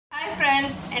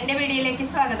friends, എൻ്റെ വീഡിയോയിലേക്ക്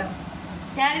സ്വാഗതം.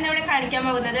 ഞാൻ ഇന്നിവിടെ കാണിക്കാൻ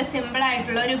പോകുന്നത് സിമ്പിൾ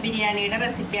ആയിട്ടുള്ള ഒരു ബിരിയാണിയുടെ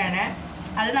റെസിപ്പിയാണ്.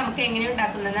 അത് നമുക്ക് എങ്ങനെ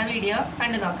ഉണ്ടാക്കുന്നതെന്ന വീഡിയോ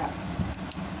കണ്ടു നോക്കാം.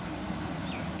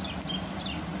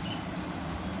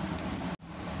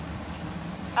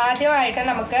 ആദ്യമായിട്ട്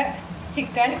നമുക്ക്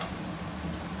ചിക്കൻ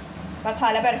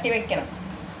മസാല പുരട്ടി വെക്കണം.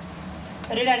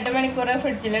 ഒരു 2 മണിക്കൂർ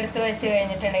ഫ്രിഡ്ജിലെടുത്ത് വെച്ച്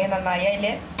കഴിഞ്ഞിട്ടുണ്ടെങ്കിൽ നന്നായി അതിൽ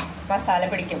മസാല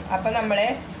പിടിക്കും. അപ്പോൾ നമ്മൾ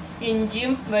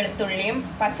ഇഞ്ചിയും വെളുത്തുള്ളിയും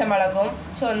പച്ചമുളകും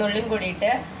ചുവന്നുള്ളിയും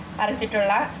കൂടിയിട്ട്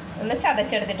അരച്ചിട്ടുള്ള ഒന്ന്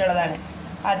ചതച്ചെടുത്തിട്ടുള്ളതാണ്.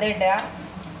 അതിടുക.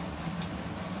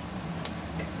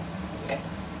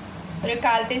 ഒരു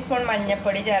 1/4 ടീസ്പൂൺ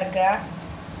മഞ്ഞൾപ്പൊടി ചേർക്കുക.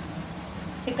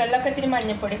 ചിക്കനിലൊക്കെ ഇത്തിരി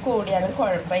മഞ്ഞൾപ്പൊടി കൂടിയാലും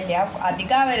കുഴപ്പമില്ല,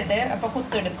 അധികമാവരുത്, അപ്പോൾ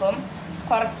കുത്തെടുക്കും.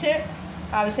 കുറച്ച്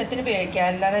ആവശ്യത്തിന് ഉപയോഗിക്കുക.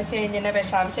 എന്താണെന്ന് വെച്ച് കഴിഞ്ഞാൽ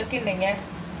വിഷാംശമൊക്കെ ഉണ്ടെങ്കിൽ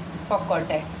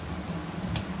പൊക്കോട്ടെ.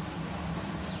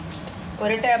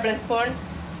 1 ടേബിൾ സ്പൂൺ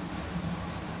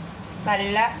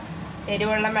നല്ല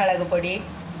എരിവുള്ള മുളക് പൊടി,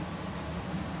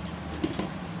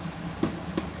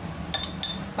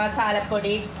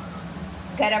 മസാലപ്പൊടി,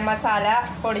 ഗരം മസാല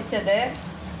പൊടിച്ചത്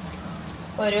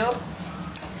ഒരു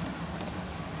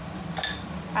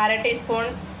 1/2 ടീസ്പൂൺ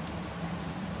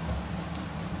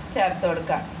ചേർത്ത്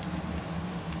കൊടുക്കുക.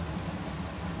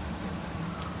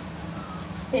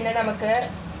 പിന്നെ നമുക്ക്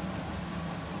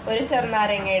ഒരു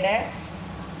ചെറുനാരങ്ങയുടെ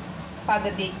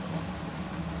പകുതി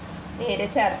നീര്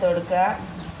ചേർത്ത് കൊടുക്കുക.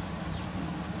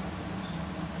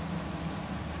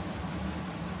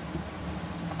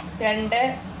 രണ്ട്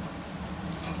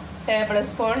ടേബിൾ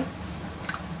സ്പൂൺ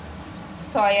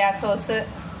സോയാ സോസ്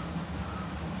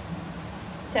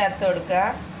ചേർത്ത് കൊടുക്കുക.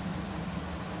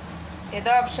 ഇത്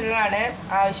ഓപ്ഷണലാണ്,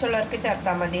 ആവശ്യമുള്ളവർക്ക്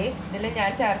ചേർത്താൽ മതി. ഇതിൽ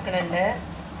ഞാൻ ചേർക്കുന്നുണ്ട്.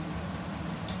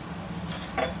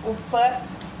 ഉപ്പ്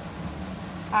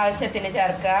ആവശ്യത്തിന്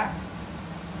ചേർക്കുക.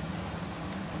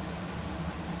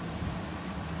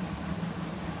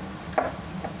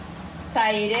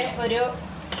 തൈര്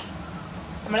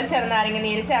നമ്മൾ ചെറുനാരങ്ങ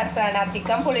നീര് ചേർത്താണ്,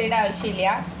 അധികം പുളിയുടെ ആവശ്യമില്ല.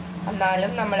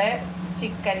 എന്നാലും നമ്മൾ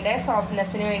ചിക്കൻ്റെ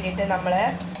സോഫ്റ്റ്നെസ്സിന് വേണ്ടിയിട്ട് നമ്മൾ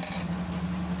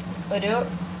ഒരു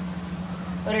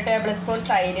ടേബിൾ സ്പൂൺ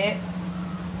തൈര്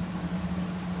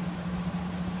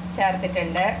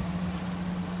ചേർത്തിട്ടുണ്ട്.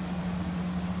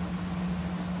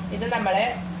 ഇത് നമ്മൾ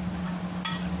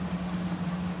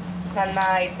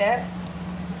നന്നായിട്ട്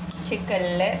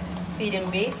ചിക്കനിൽ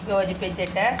തിരുമ്പി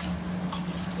യോജിപ്പിച്ചിട്ട്,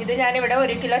 ഇത് ഞാനിവിടെ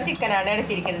 1 കിലോ ചിക്കനാണ്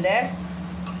എടുത്തിരിക്കുന്നത്.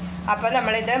 അപ്പോൾ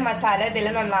നമ്മളിത് മസാല ഇതിൽ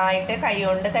നന്നായിട്ട്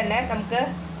കൈകൊണ്ട് തന്നെ നമുക്ക്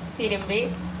തിരുമ്പി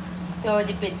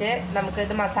യോജിപ്പിച്ച്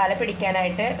നമുക്കിത് മസാല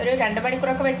പിടിക്കാനായിട്ട് ഒരു 2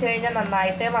 മണിക്കൂറൊക്കെ വെച്ച് കഴിഞ്ഞാൽ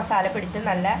നന്നായിട്ട് മസാല പിടിച്ച്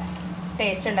നല്ല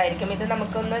ടേസ്റ്റ് ഉണ്ടായിരിക്കും. ഇത്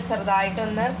നമുക്കൊന്ന്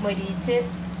ചെറുതായിട്ടൊന്ന് മൊരിയിച്ച്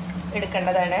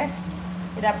എടുക്കേണ്ടതാണ്.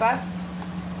 ഇതപ്പോൾ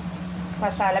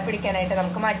മസാല പിടിക്കാനായിട്ട്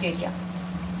നമുക്ക് മാറ്റി വയ്ക്കാം.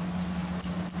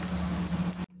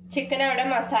 ചിക്കൻ അവിടെ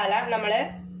മസാല നമ്മൾ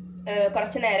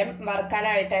കുറച്ച് നേരം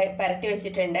വറുക്കാനായിട്ട് പുരട്ടി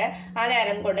വെച്ചിട്ടുണ്ട്. ആ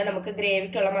നേരം കൊണ്ട് നമുക്ക്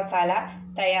ഗ്രേവിക്കുള്ള മസാല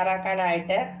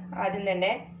തയ്യാറാക്കാനായിട്ട് ആദ്യം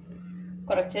തന്നെ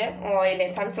കുറച്ച് ഓയിൽ,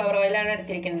 സൺഫ്ലവർ ഓയിലാണ്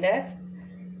എടുത്തിരിക്കുന്നത്,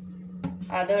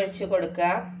 അത് ഒഴിച്ച്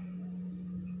കൊടുക്കുക.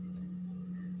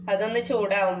 അതൊന്ന്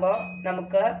ചൂടാവുമ്പോൾ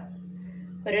നമുക്ക്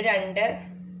ഒരു 2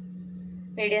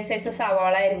 മീഡിയം സൈസ്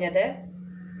സവാള അരിഞ്ഞത്,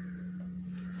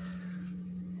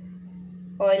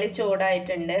 ഓയിൽ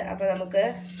ചൂടായിട്ടുണ്ട്. അപ്പോൾ നമുക്ക്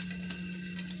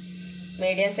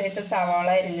മീഡിയം സൈസ് സവാള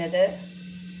അരിഞ്ഞത്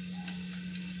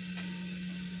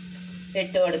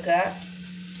ഇട്ട് കൊടുക്കുക.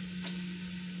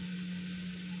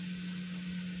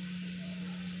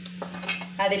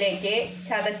 അതിലേക്ക്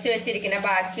ചതച്ച് വെച്ചിരിക്കുന്ന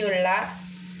ബാക്കിയുള്ള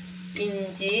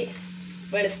ഇഞ്ചി,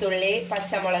 വെളുത്തുള്ളി,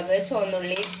 പച്ചമുളക്,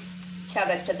 ചുവന്നുള്ളി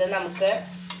ചതച്ചത് നമുക്ക്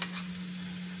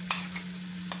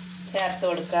ചേർത്ത്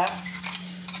കൊടുക്കുക.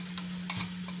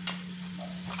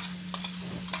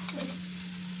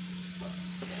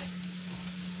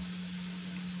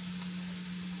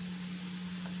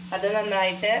 അത്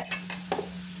നന്നായിട്ട്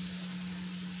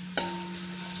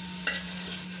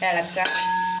ഇളക്കുക.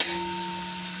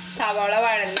 സവാള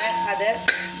വഴന്ന് അത്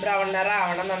ബ്രൗൺ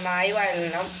നിറാവണം, നന്നായി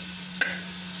വഴങ്ങണം.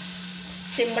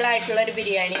 സിമ്പിളായിട്ടുള്ളൊരു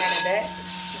ബിരിയാണിയാണിത്.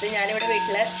 ഇത് ഞാനിവിടെ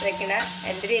വീട്ടിൽ വെക്കുന്ന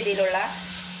എൻ്റെ രീതിയിലുള്ള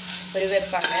ഒരു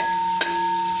വെപ്പാണ്.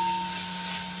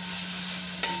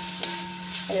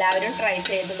 എല്ലാവരും ട്രൈ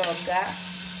ചെയ്ത് നോക്കുക.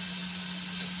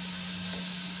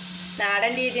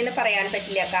 നാടൻ രീതി എന്ന് പറയാൻ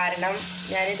പറ്റില്ല, കാരണം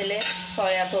ഞാനിതിൽ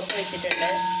സോയാ സോസ് വെച്ചിട്ടുണ്ട്.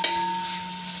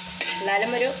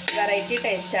 എന്നാലും ഒരു വെറൈറ്റി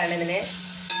ടേസ്റ്റാണ് ഇതിന്.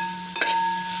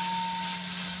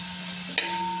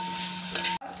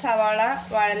 സവാള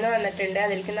വഴന്ന് വന്നിട്ടുണ്ട്.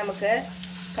 അതിലേക്ക് നമുക്ക്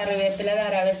കറിവേപ്പില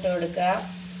ധാരാളം ഇട്ട് കൊടുക്കുക.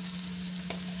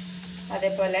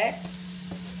 അതേപോലെ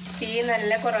തീ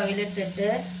നല്ല കുറവിലിട്ടിട്ട്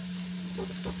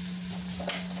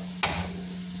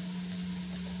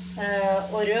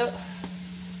 1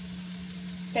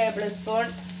 ടേബിൾ സ്പൂൺ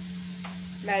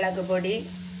മുളക് പൊടി,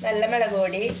 നല്ല മുളക്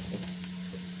പൊടി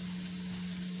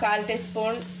 1/4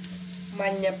 ടീസ്പൂൺ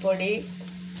മഞ്ഞൾപ്പൊടി,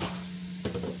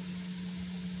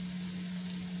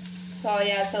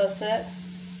 സോയാ സോസ്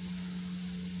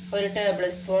 1 ടേബിൾ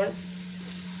സ്പൂൺ,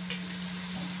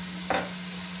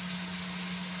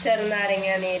 ചെറുനാരങ്ങ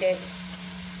നീര്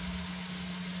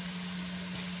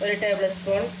 1 ടേബിൾ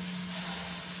സ്പൂൺ,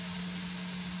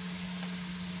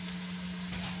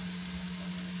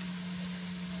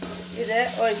 ഇത്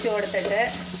ഒഴിച്ചു കൊടുത്തിട്ട്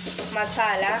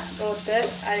മസാല മൂത്ത്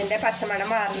അതിൻ്റെ പച്ചമണം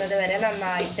മാറുന്നത് വരെ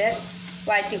നന്നായിട്ട്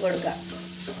വഴറ്റി കൊടുക്കുക.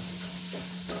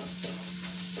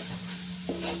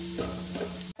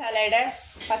 മസാലയുടെ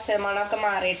പച്ചമണമൊക്കെ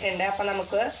മാറിയിട്ടുണ്ട്. അപ്പോൾ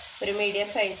നമുക്ക് ഒരു മീഡിയം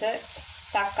സൈസ്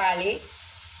തക്കാളി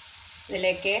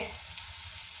ഇതിലേക്ക്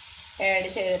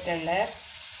ആഡ് ചെയ്തിട്ടുണ്ട്.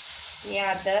 ഇനി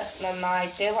അത്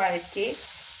നന്നായിട്ട് വഴറ്റി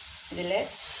ഇതിൽ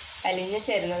അലിഞ്ഞ്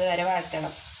ചേരുന്നത് വരെ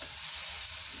വഴറ്റണം.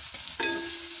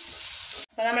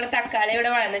 അപ്പോൾ നമ്മൾ തക്കാളി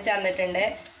ഇവിടെ വഴന്ന് ചേർന്നിട്ടുണ്ട്.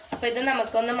 അപ്പോൾ ഇത്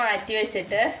നമുക്കൊന്ന് മാറ്റി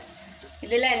വെച്ചിട്ട്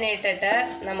ഇതിൽ തന്നെ ഇട്ടിട്ട്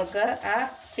നമുക്ക് ആ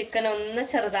ചിക്കൻ ഒന്ന്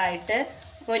ചെറുതായിട്ട്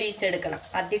മൊരിയിച്ചെടുക്കണം.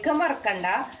 അധികം വറക്കണ്ട,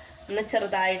 ഒന്ന്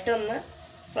ചെറുതായിട്ടൊന്ന്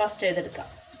റോസ്റ്റ് ചെയ്തെടുക്കാം.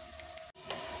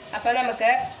 അപ്പോൾ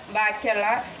നമുക്ക് ബാക്കിയുള്ള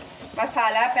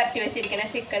മസാല പരട്ടി വെച്ചിരിക്കുന്ന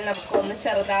ചിക്കൻ നമുക്കൊന്ന്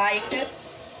ചെറുതായിട്ട്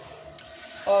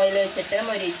ഓയിൽ വെച്ചിട്ട്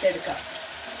മൊരിയിച്ചെടുക്കാം.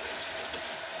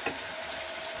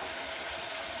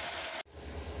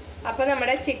 അപ്പോൾ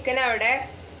നമ്മുടെ ചിക്കൻ അവിടെ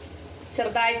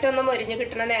ചെറുതായിട്ടൊന്ന് മൊരിഞ്ഞ്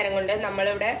കിട്ടുന്ന നേരം കൊണ്ട്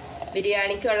നമ്മളിവിടെ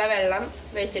ബിരിയാണിക്കുള്ള വെള്ളം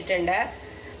വെച്ചിട്ടുണ്ട്.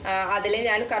 അതിൽ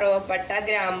ഞാൻ കറുവപ്പട്ട,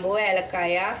 ഗ്രാമ്പൂ,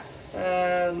 ഏലക്കായ,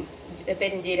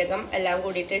 പെരിഞ്ജീരകം എല്ലാം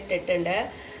കൂടിയിട്ട് ഇട്ടിട്ടുണ്ട്.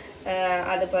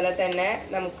 അതുപോലെ തന്നെ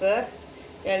നമുക്ക്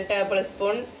 2 ടേബിൾ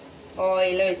സ്പൂൺ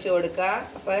ഓയിൽ ഒഴിച്ച് കൊടുക്കുക.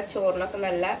 അപ്പോൾ ചോറിനൊക്കെ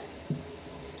നല്ല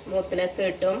സ്മൂത്ത്നെസ്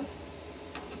കിട്ടും,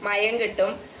 മയം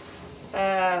കിട്ടും.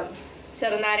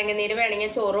 ചെറുനാരങ്ങ നീര് വേണമെങ്കിൽ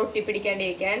ചോറ്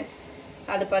ഒട്ടിപ്പിടിക്കാണ്ടിരിക്കാൻ,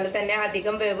 അതുപോലെ തന്നെ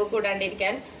അധികം വേവ്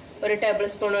കൂടാണ്ടിരിക്കാൻ 1 ടേബിൾ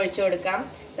സ്പൂൺ ഒഴിച്ച് കൊടുക്കാം.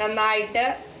 നന്നായിട്ട്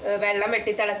വെള്ളം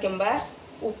വെട്ടി തിളയ്ക്കുമ്പോൾ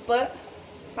ഉപ്പ്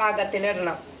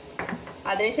പാകത്തിനിടണം.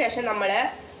 അതിനുശേഷം നമ്മൾ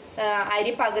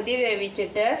അരി പകുതി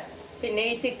വേവിച്ചിട്ട് പിന്നെ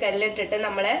ഈ ചിക്കനിലിട്ടിട്ട്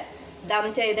നമ്മൾ ദം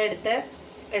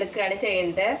എടുക്കുകയാണ്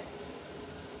ചെയ്യുന്നത്.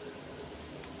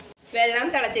 വെള്ളം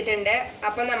തിളച്ചിട്ടുണ്ട്.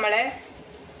 അപ്പം നമ്മൾ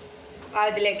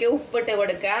അതിലേക്ക് ഉപ്പിട്ട്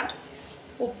കൊടുക്കുക.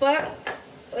 ഉപ്പ്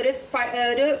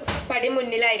ഒരു പടി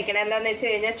മുന്നിലായിരിക്കണം. എന്താണെന്ന് വെച്ച്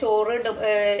കഴിഞ്ഞാൽ ചോറ്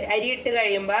അരി ഇട്ട്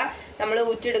കഴിയുമ്പോൾ നമ്മൾ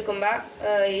ഊറ്റിയെടുക്കുമ്പോൾ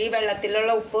ഈ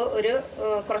വെള്ളത്തിലുള്ള ഉപ്പ്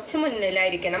കുറച്ച്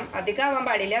മുന്നിലായിരിക്കണം. അധികം ആവാൻ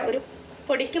പാടില്ല, ഒരു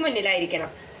പൊടിക്ക്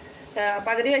മുന്നിലായിരിക്കണം.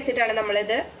 പകുതി വെച്ചിട്ടാണ്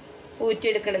നമ്മളിത്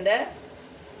ഊറ്റിയെടുക്കുന്നത്.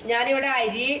 ഞാനിവിടെ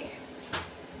അരി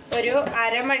ഒരു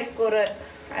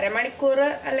അരമണിക്കൂർ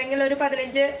അല്ലെങ്കിൽ ഒരു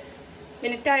 15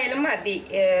 മിനിറ്റ് ആയാലും മതി.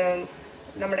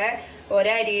 നമ്മുടെ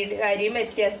ഓരോ അരിയും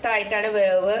വ്യത്യസ്തമായിട്ടാണ്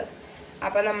വേവ്.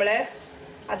 അപ്പോൾ നമ്മൾ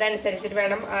അതനുസരിച്ചിട്ട്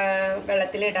വേണം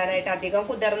വെള്ളത്തിലിടാനായിട്ട്. അധികം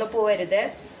കുതിർന്ന് പോവരുത്.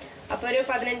 അപ്പോൾ ഒരു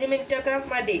 15 മിനിറ്റൊക്കെ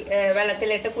മതി.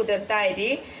 വെള്ളത്തിലിട്ട് കുതിർത്ത അരി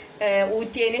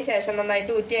ഊറ്റിയതിന് ശേഷം,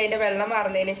 നന്നായിട്ട് ഊറ്റി അതിൻ്റെ വെള്ളം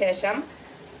മാറുന്നതിന് ശേഷം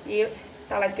ഈ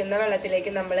തിളയ്ക്കുന്ന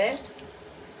വെള്ളത്തിലേക്ക് നമ്മൾ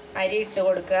അരി ഇട്ട്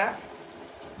കൊടുക്കുക.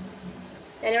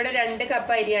 ഞാനിവിടെ 2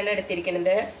 കപ്പ് അരിയാണ്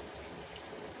എടുത്തിരിക്കുന്നത്.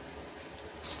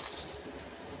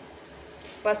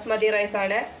 ബസ്മതി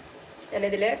റൈസാണ്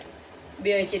ഞാനിതിൽ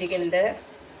ഉപയോഗിച്ചിരിക്കുന്നത്.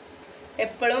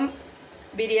 എപ്പോഴും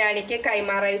ബിരിയാണിക്ക്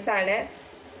കൈമ റൈസാണ്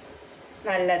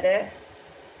നല്ലത്.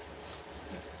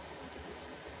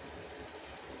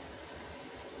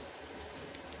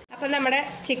 അപ്പം നമ്മുടെ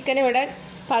ചിക്കൻ ഇവിടെ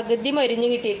പകുതി മൊരിഞ്ഞ്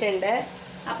കിട്ടിയിട്ടുണ്ട്.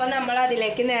 അപ്പം നമ്മൾ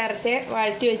അതിലേക്ക് നേരത്തെ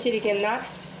വഴറ്റി വെച്ചിരിക്കുന്ന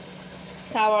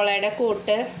സവോളയുടെ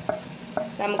കൂട്ട്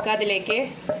നമുക്കതിലേക്ക്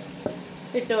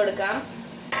ഇട്ട് കൊടുക്കാം.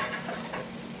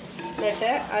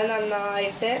 എന്നിട്ട് അത്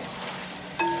നന്നായിട്ട്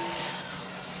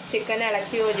ചിക്കൻ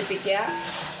ഇളക്കി യോജിപ്പിക്കുക.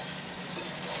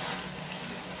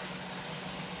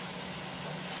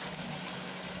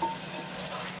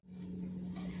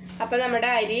 അപ്പം നമ്മുടെ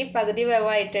അരി പകുതി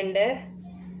വേവായിട്ടുണ്ട്.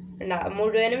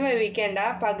 മുഴുവനും വേവിക്കേണ്ട,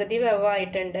 പകുതി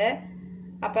വേവായിട്ടുണ്ട്.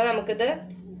 അപ്പോൾ നമുക്കിത്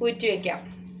ഊറ്റി വയ്ക്കാം.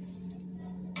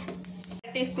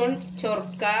 1 ടീസ്പൂൺ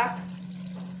ചൊറുക്ക,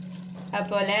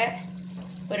 അതുപോലെ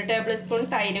 1 ടേബിൾ സ്പൂൺ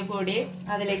തൈര് കൂടി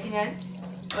അതിലേക്ക് ഞാൻ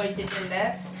ഒഴിച്ചിട്ടുണ്ട്.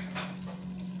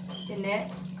 പിന്നെ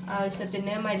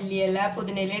ആവശ്യത്തിന് മല്ലിയില,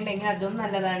 പുതിനയില ഉണ്ടെങ്കിൽ അതും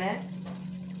നല്ലതാണ്.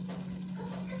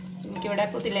 എനിക്കിവിടെ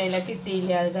പുതിനയില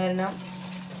കിട്ടിയില്ല, അത് കാരണം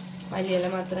മല്ലിയില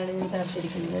മാത്രമാണ് ഞാൻ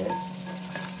ചേർത്തിരിക്കുന്നത്.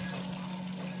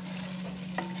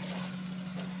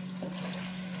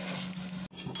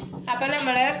 അപ്പം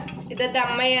നമ്മൾ ഇത്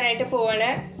ദം ചെയ്യാനായിട്ട് പോവാണ്.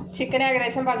 ചിക്കൻ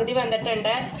ഏകദേശം പകുതി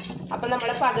വെന്തിട്ടുണ്ട്. അപ്പം നമ്മൾ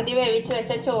പകുതി വേവിച്ച്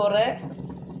വെച്ച ചോറ്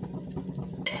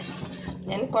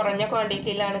ഞാൻ കുറഞ്ഞ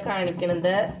ക്വാണ്ടിറ്റിയിലാണ്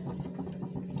കാണിക്കുന്നത്.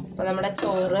 അപ്പോൾ നമ്മുടെ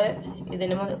ചോറ്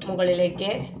ഇതിന്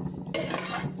മുകളിലേക്ക്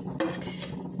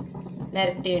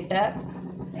നിരത്തിയിട്ട്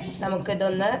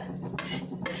നമുക്കിതൊന്ന്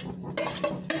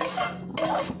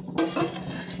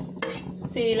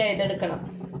സീൽ ചെയ്തെടുക്കണം.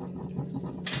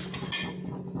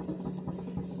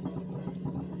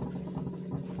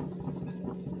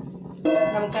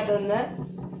 നമുക്കതൊന്ന്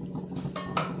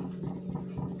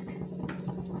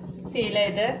സീൽ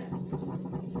ചെയ്ത്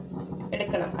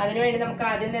എടുക്കണം. അതിനുവേണ്ടി നമുക്ക്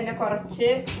ആദ്യം തന്നെ കുറച്ച്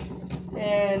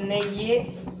നെയ്യ്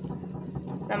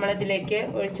നമ്മളിതിലേക്ക്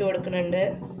ഒഴിച്ചു കൊടുക്കുന്നുണ്ട്.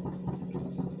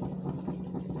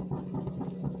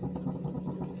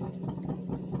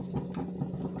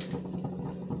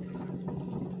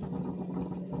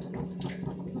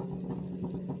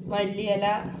 മല്ലിയില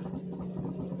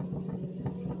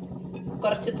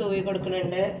കുറച്ച് തൂവി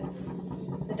കൊടുക്കുന്നുണ്ട്.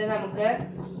 എന്നിട്ട് നമുക്ക്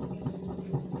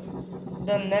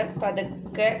ഇതൊന്ന്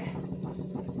പതുക്കെ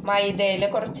മൈദയിൽ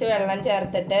കുറച്ച് വെള്ളം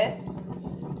ചേർത്തിട്ട്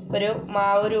ഒരു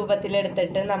മാവ്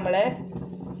രൂപത്തിലെടുത്തിട്ട് നമ്മൾ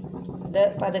ഇത്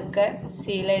പതുക്കെ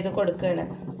സീൽ ചെയ്ത് കൊടുക്കുകയാണ്.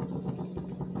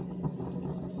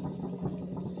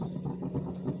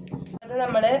 അത്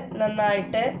നമ്മൾ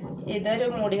നന്നായിട്ട് ഇതൊരു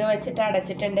മൂടിക വെച്ചിട്ട്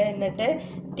അടച്ചിട്ടുണ്ട്. എന്നിട്ട്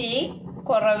തീ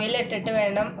കുറവിലിട്ടിട്ട്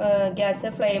വേണം, ഗ്യാസ്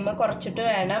ഫ്ലെയിം കുറച്ചിട്ട്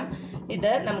വേണം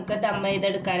ഇത് നമുക്ക് ദം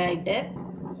ചെയ്തെടുക്കാനായിട്ട്.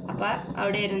 അപ്പം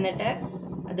അവിടെ ഇരുന്നിട്ട്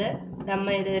അത് ദം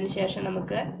ചെയ്തതിന് ശേഷം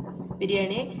നമുക്ക്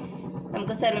ബിരിയാണി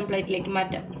നമുക്ക് സെർവിങ് പ്ലേറ്റിലേക്ക്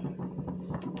മാറ്റാം.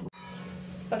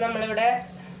 അപ്പം നമ്മളിവിടെ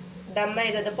ദം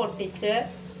ചെയ്തത് പൊട്ടിച്ച്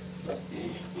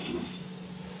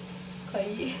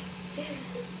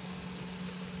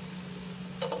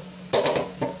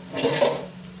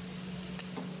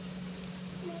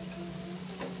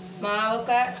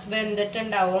മാവൊക്കെ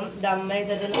വെന്തിട്ടുണ്ടാവും. ദം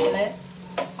ചെയ്തത് നമ്മൾ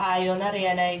ആയോന്ന്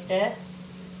അറിയാനായിട്ട്.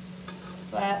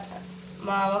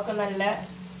 മാവൊക്കെ നല്ല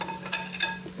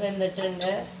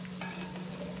വെന്തിട്ടുണ്ട്.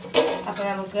 അപ്പം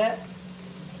നമുക്ക്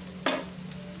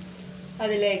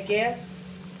അതിലേക്ക്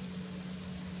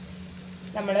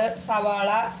നമ്മൾ സവാള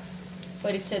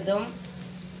പൊരിച്ചതും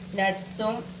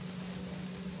നട്ട്സും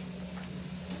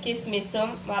കിസ്മിസും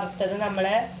വറുത്തത് നമ്മൾ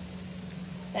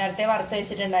നേരത്തെ വറുത്ത്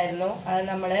വെച്ചിട്ടുണ്ടായിരുന്നു. അത്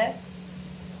നമ്മൾ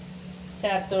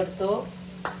ചേർത്ത് കൊടുത്തു.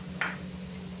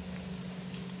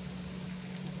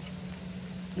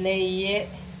 നെയ്യ്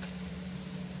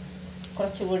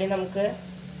കുറച്ചുകൂടി നമുക്ക്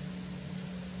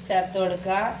ചേർത്ത്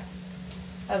കൊടുക്കുക.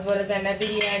 അതുപോലെ തന്നെ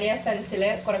ബിരിയാണി എസൻസിൽ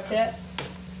കുറച്ച്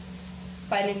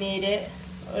പനിനീര്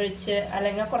ഒഴിച്ച്,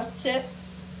 അല്ലെങ്കിൽ കുറച്ച്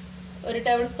 1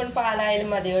 ടേബിൾ സ്പൂൺ പാലായാലും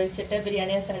മതി ഒഴിച്ചിട്ട്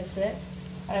ബിരിയാണി എസൻസ്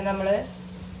അത് നമ്മൾ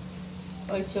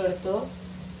ഒഴിച്ചു കൊടുത്തു.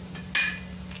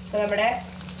 അപ്പോൾ നമ്മുടെ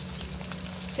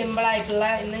സിമ്പിളായിട്ടുള്ള,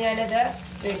 ഇന്ന് ഞാനിത്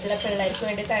വീട്ടിലെ പിള്ളേർക്ക്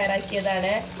വേണ്ടി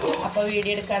തയ്യാറാക്കിയതാണ്. അപ്പോൾ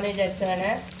വീഡിയോ എടുക്കാമെന്ന് വിചാരിച്ചതാണ്.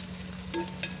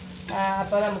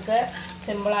 അപ്പോൾ നമുക്ക്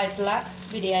സിമ്പിളായിട്ടുള്ള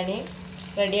ബിരിയാണി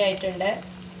റെഡി ആയിട്ടുണ്ട്.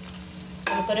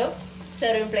 നമുക്കൊരു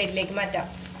സെർവിങ് പ്ലേറ്റിലേക്ക് മാറ്റാം.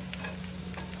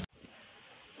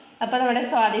 അപ്പോൾ നമ്മുടെ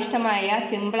സ്വാദിഷ്ടമായ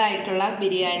സിമ്പിളായിട്ടുള്ള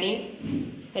ബിരിയാണി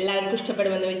എല്ലാവർക്കും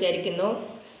ഇഷ്ടപ്പെടുമെന്ന് വിചാരിക്കുന്നു.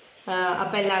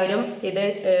 അപ്പോൾ എല്ലാവരും ഇത്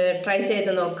ട്രൈ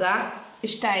ചെയ്ത് നോക്കുക.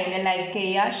 ഇഷ്ടമായെങ്കിൽ ലൈക്ക്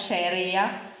ചെയ്യുക, ഷെയർ ചെയ്യുക,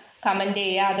 കമൻറ്റ്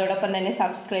ചെയ്യുക. അതോടൊപ്പം തന്നെ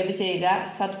സബ്സ്ക്രൈബ് ചെയ്യുക.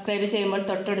 സബ്സ്ക്രൈബ് ചെയ്യുമ്പോൾ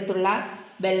തൊട്ടടുത്തുള്ള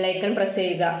ബെല്ലൈക്കൺ പ്രസ്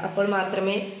ചെയ്യുക. അപ്പോൾ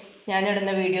മാത്രമേ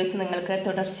ഞാനിടുന്ന വീഡിയോസ് നിങ്ങൾക്ക്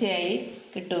തുടർച്ചയായി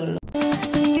കിട്ടുകയുള്ളൂ.